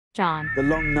John. The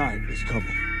long night is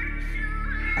coming,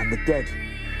 and the dead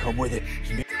come with it.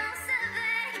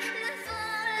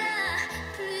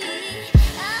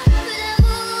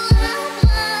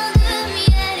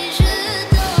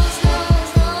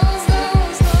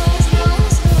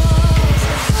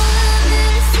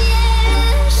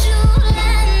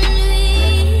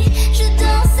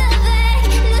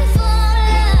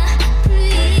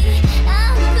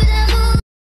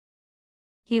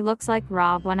 He looks like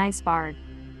Rob when I sparred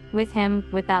with him,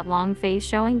 with that long face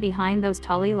showing behind those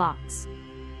tully locks.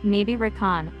 Maybe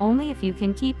Rickon, only if you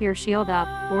can keep your shield up,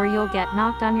 or you'll get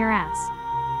knocked on your ass.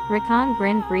 Rickon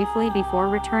grinned briefly before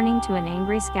returning to an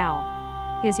angry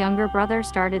scowl. His younger brother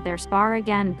started their spar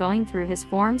again, going through his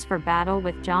forms for battle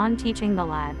with John teaching the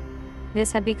lad.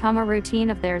 This had become a routine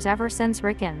of theirs ever since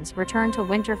Rickon's return to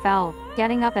Winterfell,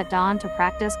 getting up at dawn to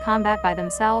practice combat by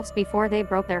themselves before they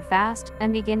broke their fast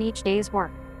and begin each day's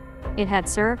work. It had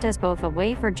served as both a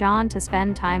way for John to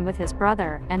spend time with his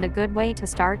brother and a good way to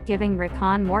start giving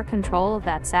Rickon more control of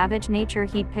that savage nature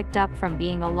he'd picked up from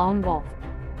being a lone wolf.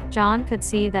 John could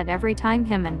see that every time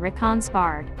him and Rickon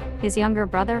sparred, his younger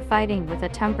brother fighting with a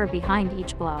temper behind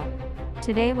each blow.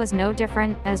 Today was no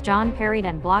different, as John parried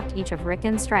and blocked each of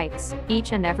Rickon's strikes,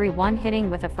 each and every one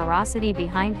hitting with a ferocity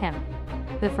behind him.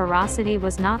 The ferocity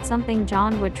was not something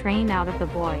John would train out of the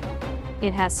boy.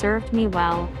 It has served me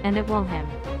well, and it will him.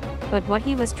 But what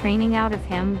he was training out of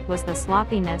him was the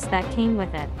sloppiness that came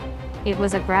with it. It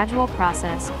was a gradual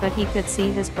process, but he could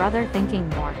see his brother thinking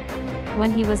more.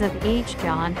 When he was of age,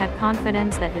 John had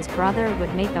confidence that his brother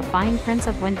would make a fine Prince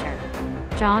of Winter.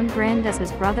 John grinned as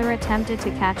his brother attempted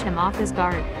to catch him off his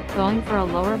guard, going for a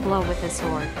lower blow with his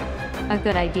sword. A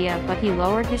good idea, but he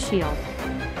lowered his shield.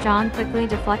 John quickly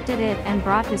deflected it and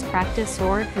brought his practice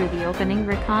sword through the opening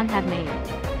Rickon had made.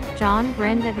 John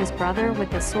grinned at his brother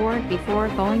with the sword before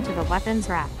going to the weapon's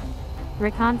rack.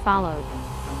 Rickon followed.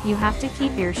 "You have to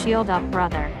keep your shield up,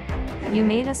 brother. You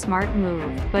made a smart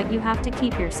move, but you have to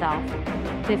keep yourself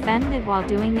defended while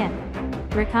doing it."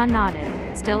 Rickon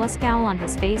nodded, still a scowl on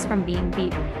his face from being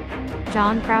beaten.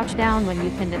 "John, crouch down when you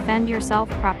can defend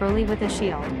yourself properly with a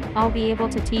shield. I'll be able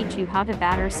to teach you how to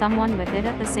batter someone with it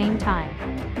at the same time.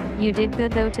 You did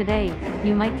good though today,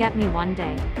 you might get me one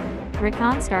day."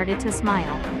 Rickon started to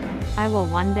smile. "I will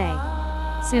one day.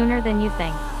 Sooner than you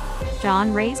think."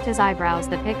 John raised his eyebrows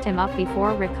that picked him up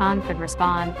before Rickon could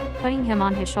respond, putting him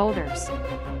on his shoulders.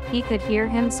 He could hear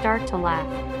him start to laugh.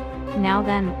 "Now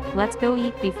then, let's go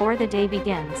eat before the day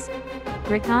begins."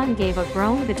 Rickon gave a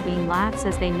groan between laughs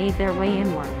as they made their way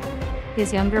inward.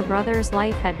 His younger brother's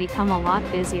life had become a lot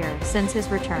busier since his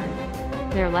return.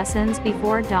 Their lessons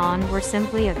before dawn were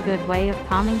simply a good way of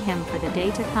calming him for the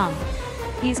day to come.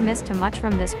 "He's missed too much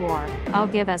from this war. I'll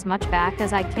give as much back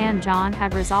as I can." John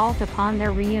had resolved upon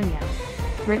their reunion.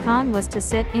 Rickon was to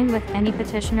sit in with any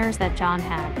petitioners that John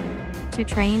had, to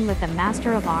train with the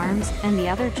Master of Arms and the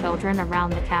other children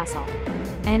around the castle,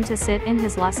 and to sit in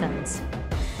his lessons.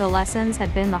 The lessons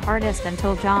had been the hardest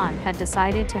until John had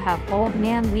decided to have Old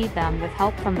Nan lead them with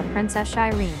help from the Princess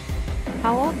Shireen.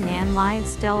 How Old Nan lied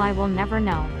still I will never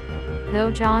know.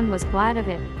 Though John was glad of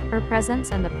it, her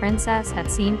presence and the princess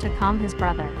had seemed to calm his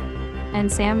brother.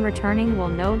 And Sam returning will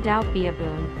no doubt be a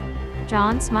boon.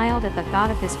 John smiled at the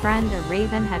thought of his friend a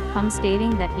raven had come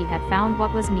stating that he had found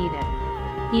what was needed.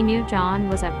 He knew John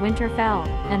was at Winterfell,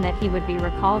 and that he would be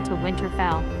recalled to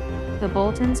Winterfell. "The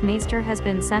Bolton's maester has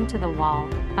been sent to the wall.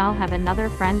 I'll have another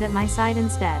friend at my side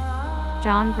instead."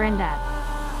 John grinned at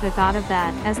the thought of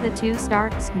that as the two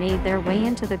Starks made their way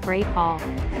into the Great Hall.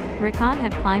 Rickon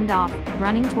had climbed off,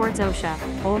 running towards Osha,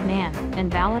 Old Nan,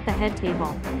 and Val at the head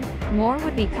table. More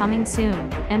would be coming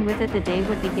soon, and with it the day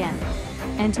would begin.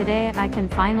 And today I can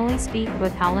finally speak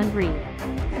with Howland Reed.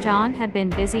 John had been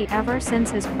busy ever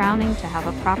since his crowning to have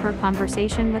a proper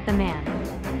conversation with the man.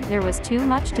 There was too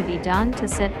much to be done to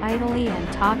sit idly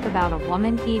and talk about a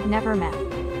woman he'd never met.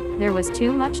 There was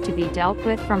too much to be dealt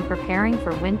with, from preparing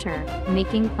for winter,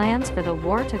 making plans for the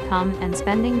war to come, and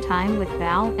spending time with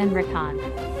Val and Rickon.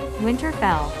 Winter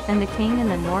fell, and the king in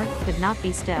the north could not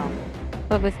be still.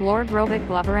 But with Lord Robert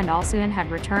Glover and Alcuin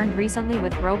had returned recently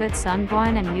with Robert's son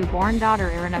Gwen and newborn daughter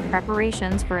Irina,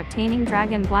 preparations for obtaining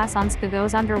dragon glass on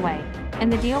Skagos underway,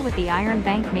 and the deal with the Iron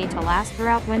Bank made to last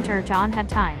throughout winter. John had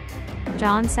time.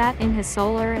 John sat in his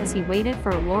solar as he waited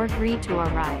for Lord Reed to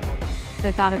arrive.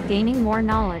 The thought of gaining more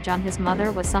knowledge on his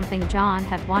mother was something John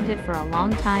had wanted for a long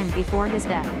time before his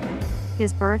death.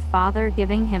 His birth father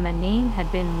giving him a name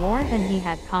had been more than he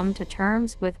had come to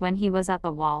terms with when he was at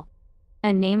the wall.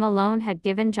 A name alone had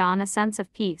given John a sense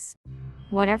of peace.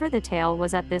 Whatever the tale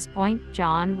was at this point,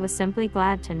 John was simply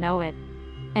glad to know it.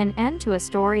 An end to a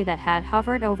story that had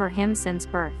hovered over him since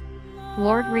birth.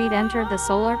 Lord Reed entered the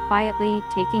solar quietly,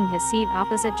 taking his seat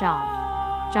opposite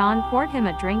John. John poured him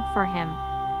a drink for him.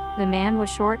 The man was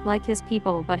short like his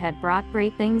people but had brought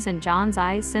great things in John's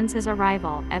eyes since his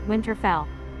arrival at Winterfell.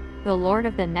 The Lord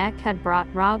of the Neck had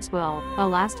brought Rob's will, a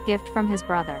last gift from his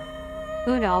brother,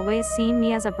 who'd always seen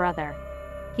me as a brother.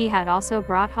 He had also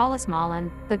brought Hollis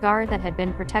Mullen, the guard that had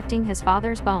been protecting his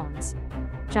father's bones.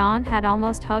 John had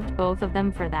almost hugged both of them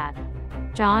for that.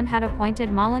 John had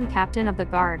appointed Mullen captain of the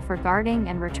guard for guarding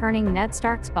and returning Ned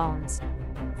Stark's bones.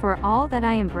 For all that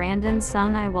I am Brandon's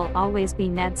son, I will always be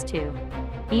Ned's too,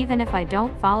 even if I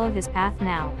don't follow his path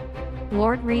now.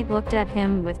 Lord Reed looked at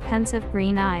him with pensive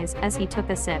green eyes as he took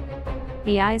a sip.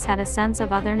 The eyes had a sense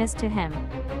of otherness to him.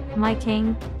 "My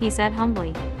king," he said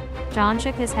humbly. John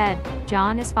shook his head.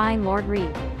 "John is fine, Lord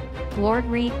Reed." Lord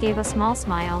Reed gave a small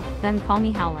smile. "Then call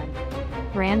me Howland.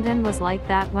 Brandon was like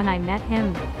that when I met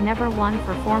him, never one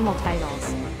for formal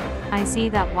titles. I see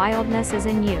that wildness is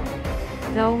in you.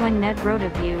 Though when Ned wrote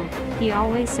of you, he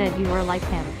always said you were like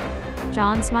him."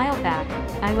 John smiled back.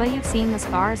 "Well, you've seen the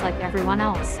scars like everyone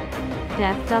else.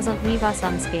 Death doesn't leave us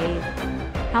unscathed."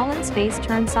 Howland's face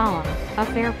turned solemn. "A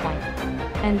fair point.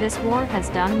 And this war has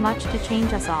done much to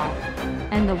change us all.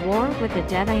 And the war with the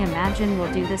dead, I imagine,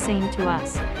 will do the same to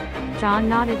us." John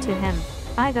nodded to him.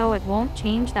 "Though it won't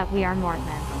change that we are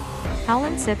Northmen."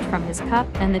 Howland sipped from his cup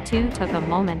and the two took a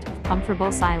moment of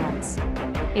comfortable silence.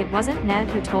 "It wasn't Ned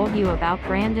who told you about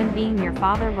Brandon being your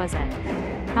father, was it?"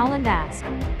 Howland asked.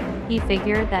 "He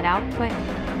figured that out quick."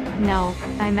 "No,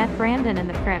 I met Brandon in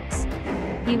the crypts.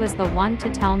 He was the one to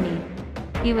tell me.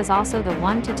 He was also the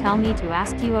one to tell me to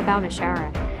ask you about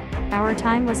Ashara. Our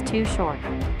time was too short."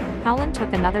 Howland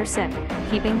took another sip,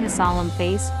 keeping his solemn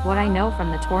face. "What I know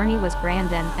from the tourney was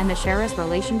Brandon and Ashara's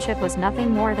relationship was nothing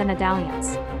more than a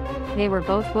dalliance. They were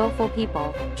both willful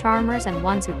people, charmers and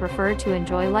ones who preferred to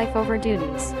enjoy life over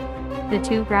duties. The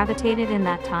two gravitated in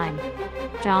that time."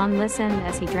 John listened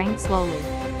as he drank slowly.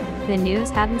 The news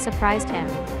hadn't surprised him.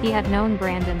 He had known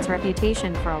Brandon's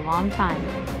reputation for a long time.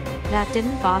 That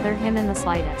didn't bother him in the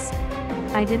slightest.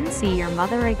 "I didn't see your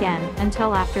mother again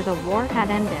until after the war had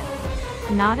ended.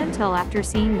 Not until after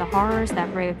seeing the horrors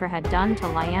that Rhaegar had done to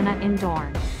Lyanna in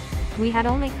Dorne. We had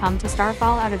only come to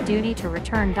Starfall out of duty to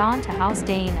return Dawn to House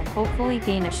Dane and hopefully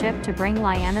gain a ship to bring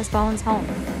Lyanna's bones home.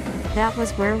 That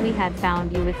was where we had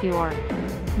found you with your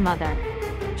mother."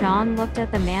 John looked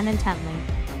at the man intently.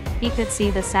 He could see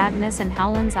the sadness in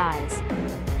Howland's eyes.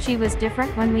 "She was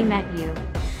different when we met you.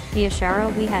 The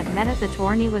Ashara we had met at the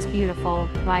tourney was beautiful,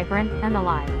 vibrant, and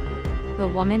alive. The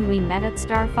woman we met at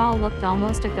Starfall looked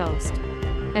almost a ghost.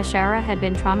 Ashara had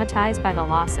been traumatized by the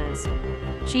losses.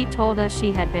 She told us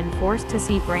she had been forced to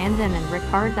see Brandon and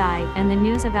Rickard die, and the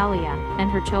news of Elia and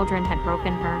her children had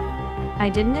broken her. I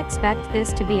didn't expect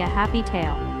this to be a happy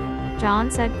tale,"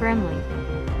 John said grimly.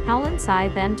 Howland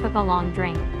sighed, then took a long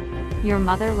drink. "Your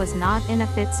mother was not in a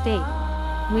fit state.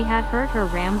 We had heard her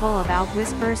ramble about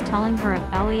whispers telling her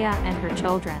of Elia and her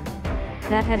children.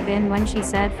 That had been when she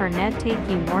said for Ned take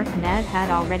you north. Ned had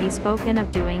already spoken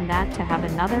of doing that to have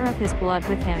another of his blood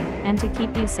with him, and to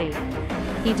keep you safe.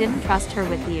 He didn't trust her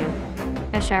with you.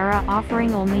 Ashara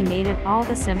offering only made it all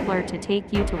the simpler to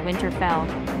take you to Winterfell,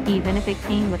 even if it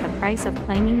came with a price of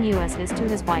claiming you as his to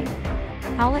his wife."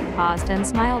 Howland paused and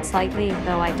smiled slightly,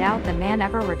 "Though I doubt the man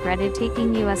ever regretted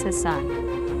taking you as his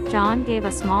son." John gave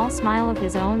a small smile of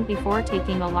his own before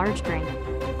taking a large drink.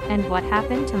 "And what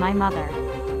happened to my mother?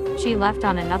 She left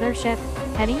on another ship,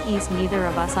 heading east. Neither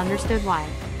of us understood why.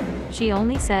 She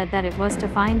only said that it was to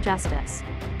find justice.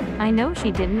 I know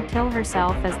she didn't kill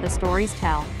herself as the stories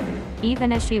tell.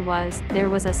 Even as she was, there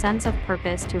was a sense of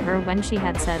purpose to her when she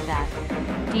had said that."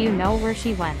 "Do you know where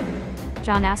she went?"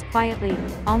 John asked quietly,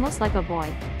 almost like a boy.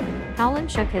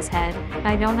 Howland shook his head.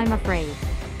 "I don't, I'm afraid.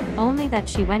 Only that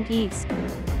she went east.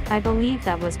 I believe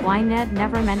that was why Ned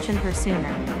never mentioned her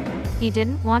sooner. He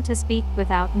didn't want to speak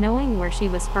without knowing where she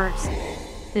was first."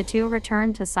 The two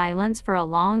returned to silence for a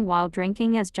long while,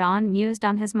 drinking as John mused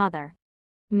on his mother.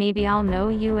 "Maybe I'll know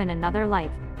you in another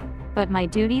life. But my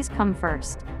duties come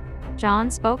first." John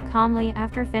spoke calmly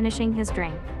after finishing his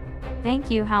drink.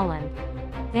 "Thank you, Howland.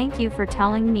 Thank you for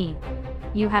telling me.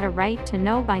 You had a right to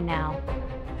know by now,"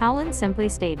 Howland simply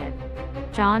stated.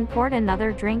 John poured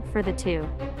another drink for the two.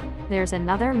 "There's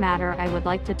another matter I would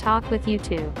like to talk with you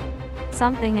too.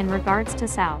 Something in regards to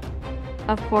South."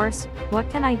 "Of course, what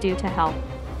can I do to help?"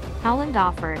 Howland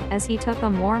offered as he took a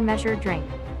more measured drink.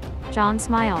 John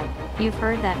smiled. "You've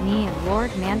heard that me and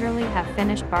Lord Manderley have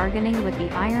finished bargaining with the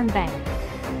Iron Bank."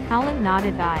 Howland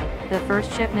nodded. "The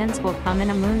first shipments will come in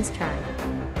a moon's turn.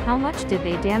 How much did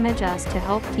they damage us to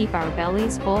help keep our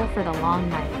bellies full for the long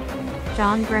night?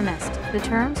 Jon grimaced. The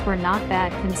terms were not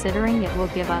bad considering it will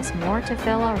give us more to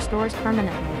fill our stores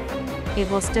permanently. It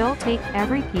will still take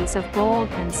every piece of gold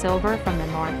and silver from the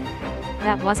north.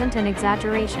 That wasn't an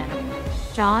exaggeration.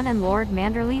 Jon and Lord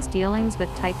Manderley's dealings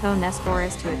with Tycho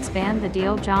Nestoris to expand the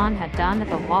deal Jon had done at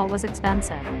the wall was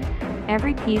expensive.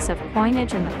 Every piece of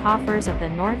coinage in the coffers of the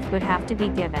north would have to be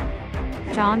given.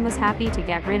 Jon was happy to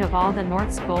get rid of all the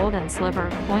North's gold and silver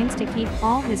coins to keep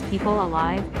all his people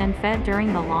alive and fed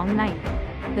during the long night.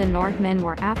 The Northmen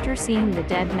were after seeing the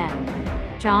dead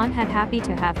men. Jon had happy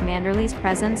to have Manderley's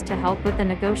presence to help with the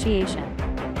negotiation.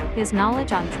 His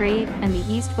knowledge on trade and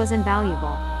the East was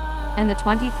invaluable. And the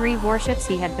 23 warships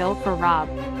he had built for Robb,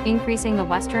 increasing the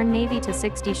Western Navy to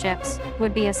 60 ships,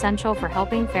 would be essential for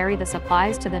helping ferry the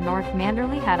supplies to the north.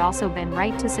 Manderley had also been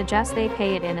right to suggest they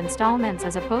pay it in installments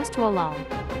as opposed to a loan.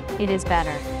 It is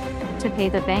better to pay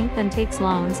the bank than takes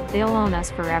loans. They'll own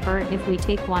us forever if we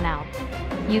take one out.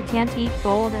 You can't eat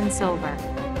gold and silver,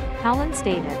 Howland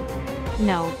stated.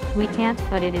 No, we can't,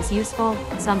 but it is useful,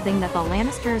 something that the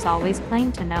Lannisters always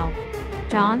claimed to know.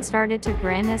 Jon started to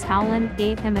grin as Howland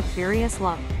gave him a curious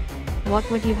look. What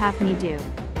would you have me do?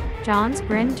 Jon's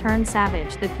grin turned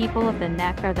savage. The people of the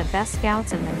Neck are the best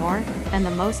scouts in the north, and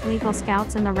the most lethal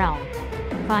scouts in the realm.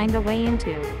 Find a way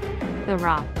into the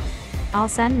rock. I'll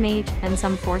send Mage and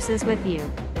some forces with you.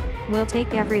 We'll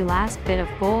take every last bit of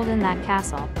gold in that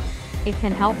castle. It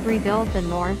can help rebuild the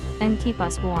north, and keep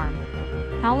us warm.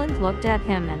 Howland looked at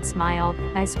him and smiled.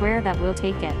 I swear that we'll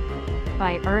take it.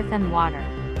 By earth and water.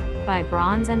 By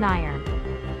bronze and iron.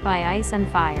 By ice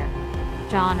and fire.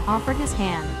 Jon offered his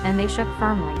hand, and they shook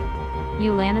firmly.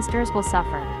 You Lannisters will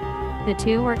suffer. The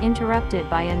two were interrupted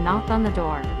by a knock on the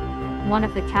door. One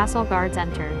of the castle guards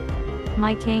entered.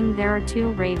 My king, there are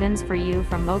 2 ravens for you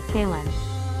from Moat Cailin.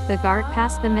 The guard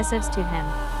passed the missives to him.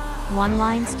 One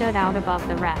line stood out above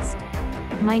the rest.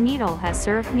 My needle has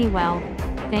served me well.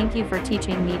 Thank you for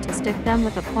teaching me to stick them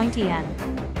with a pointy end.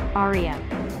 Arya.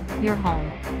 You're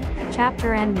home.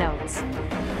 Chapter end notes.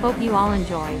 Hope you all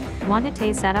enjoy. Wanted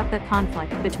to set up the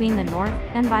conflict between the North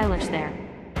and Baelish there.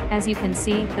 As you can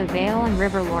see, the Vale and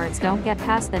River Lords don't get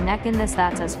past the Neck in this.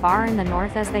 That's as far in the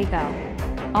north as they go.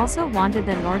 Also wanted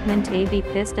the Northmen to be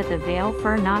pissed at the Vale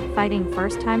for not fighting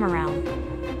first time around.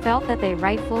 Felt that they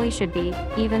rightfully should be,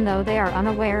 even though they are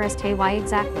unaware as to why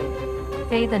exactly.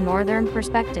 Tay the northern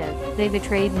perspective, they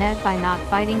betrayed Ned by not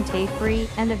fighting Tay free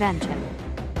and avenge him.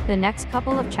 The next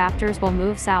couple of chapters will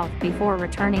move south before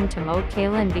returning to Moat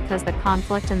Cailin because the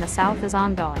conflict in the south is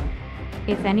ongoing.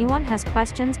 If anyone has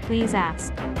questions, please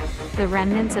ask. The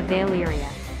remnants of Valyria.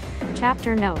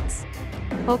 Chapter notes.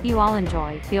 Hope you all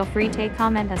enjoy. Feel free to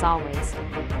comment as always.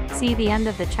 See the end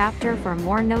of the chapter for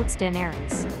more notes.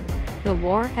 Daenerys. The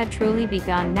war had truly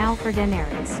begun now for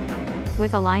Daenerys.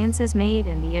 With alliances made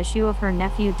and the issue of her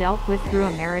nephew dealt with through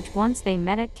a marriage once they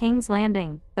met at King's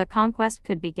Landing, the conquest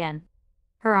could begin.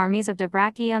 Her armies of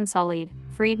Dothraki Unsullied,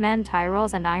 freedmen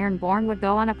Tyrells and Ironborn would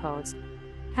go unopposed.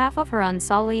 Half of her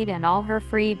Unsullied and all her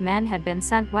freed men had been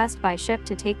sent west by ship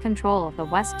to take control of the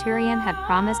west. Tyrion had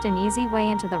promised an easy way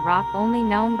into the rock only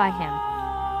known by him.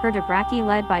 Her Dothraki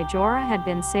led by Jorah had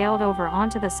been sailed over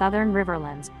onto the southern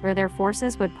Riverlands, where their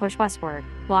forces would push westward,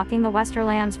 blocking the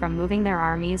Westerlands from moving their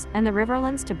armies, and the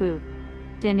Riverlands to boot.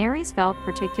 Daenerys felt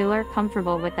particularly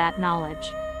comfortable with that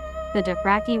knowledge. The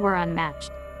Dothraki were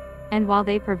unmatched. And while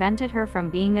they prevented her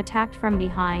from being attacked from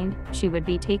behind, she would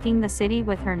be taking the city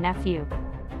with her nephew.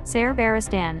 Ser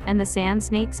Barristan and the Sand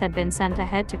Snakes had been sent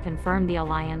ahead to confirm the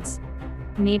alliance.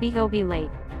 Maybe he'll be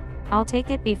late. I'll take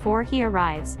it before he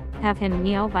arrives, have him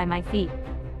kneel by my feet.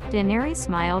 Daenerys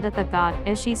smiled at the god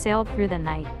as she sailed through the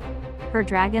night. Her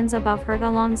dragons above her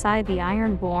alongside the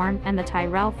Ironborn and the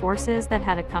Tyrell forces that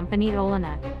had accompanied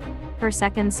Olenna. Her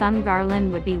second son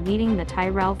Garland would be leading the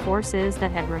Tyrell forces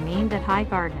that had remained at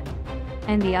Highgarden.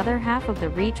 And the other half of the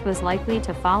Reach was likely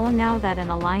to follow now that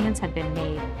an alliance had been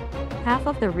made. Half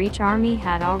of the Reach army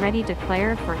had already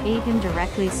declared for Aegon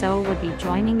directly, so would be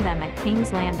joining them at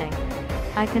King's Landing.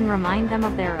 I can remind them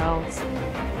of their oaths.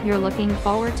 You're looking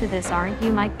forward to this, aren't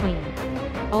you, my queen?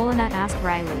 Olenna asked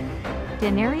Riley.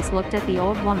 Daenerys looked at the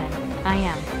old woman. I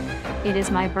am. It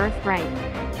is my birthright.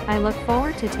 I look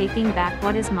forward to taking back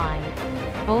what is mine.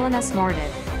 Olenna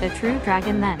snorted. A true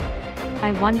dragon then.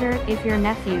 I wonder if your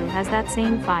nephew has that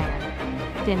same fire.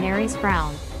 Daenerys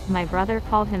frowned. My brother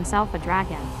called himself a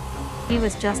dragon. He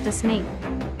was just a snake.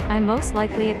 I most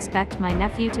likely expect my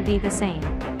nephew to be the same.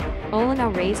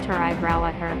 Olenna raised her eyebrow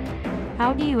at her.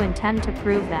 How do you intend to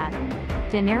prove that?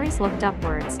 Daenerys looked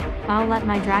upwards. I'll let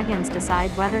my dragons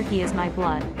decide whether he is my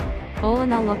blood.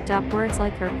 Olenna looked upwards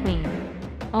like her queen.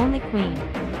 Only Queen.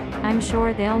 I'm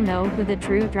sure they'll know who the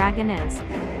true dragon is,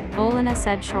 Olenna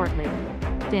said shortly.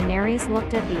 Daenerys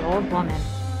looked at the old woman.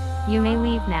 You may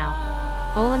leave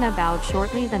now. Olenna bowed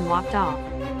shortly then walked off.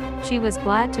 She was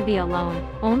glad to be alone,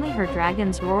 only her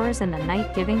dragon's roars in the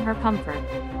night giving her comfort.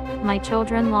 My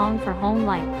children long for home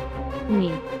like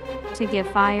me, to give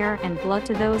fire and blood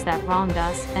to those that wronged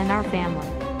us and our family.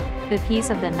 The peace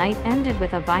of the night ended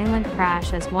with a violent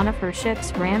crash as one of her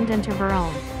ships rammed into her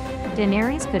own.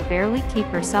 Daenerys could barely keep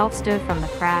herself stood from the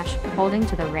crash, holding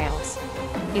to the rails.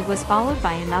 It was followed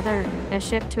by another, a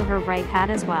ship to her right had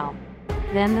as well.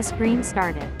 Then the scream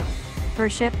started. Her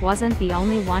ship wasn't the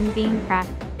only one being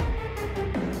cracked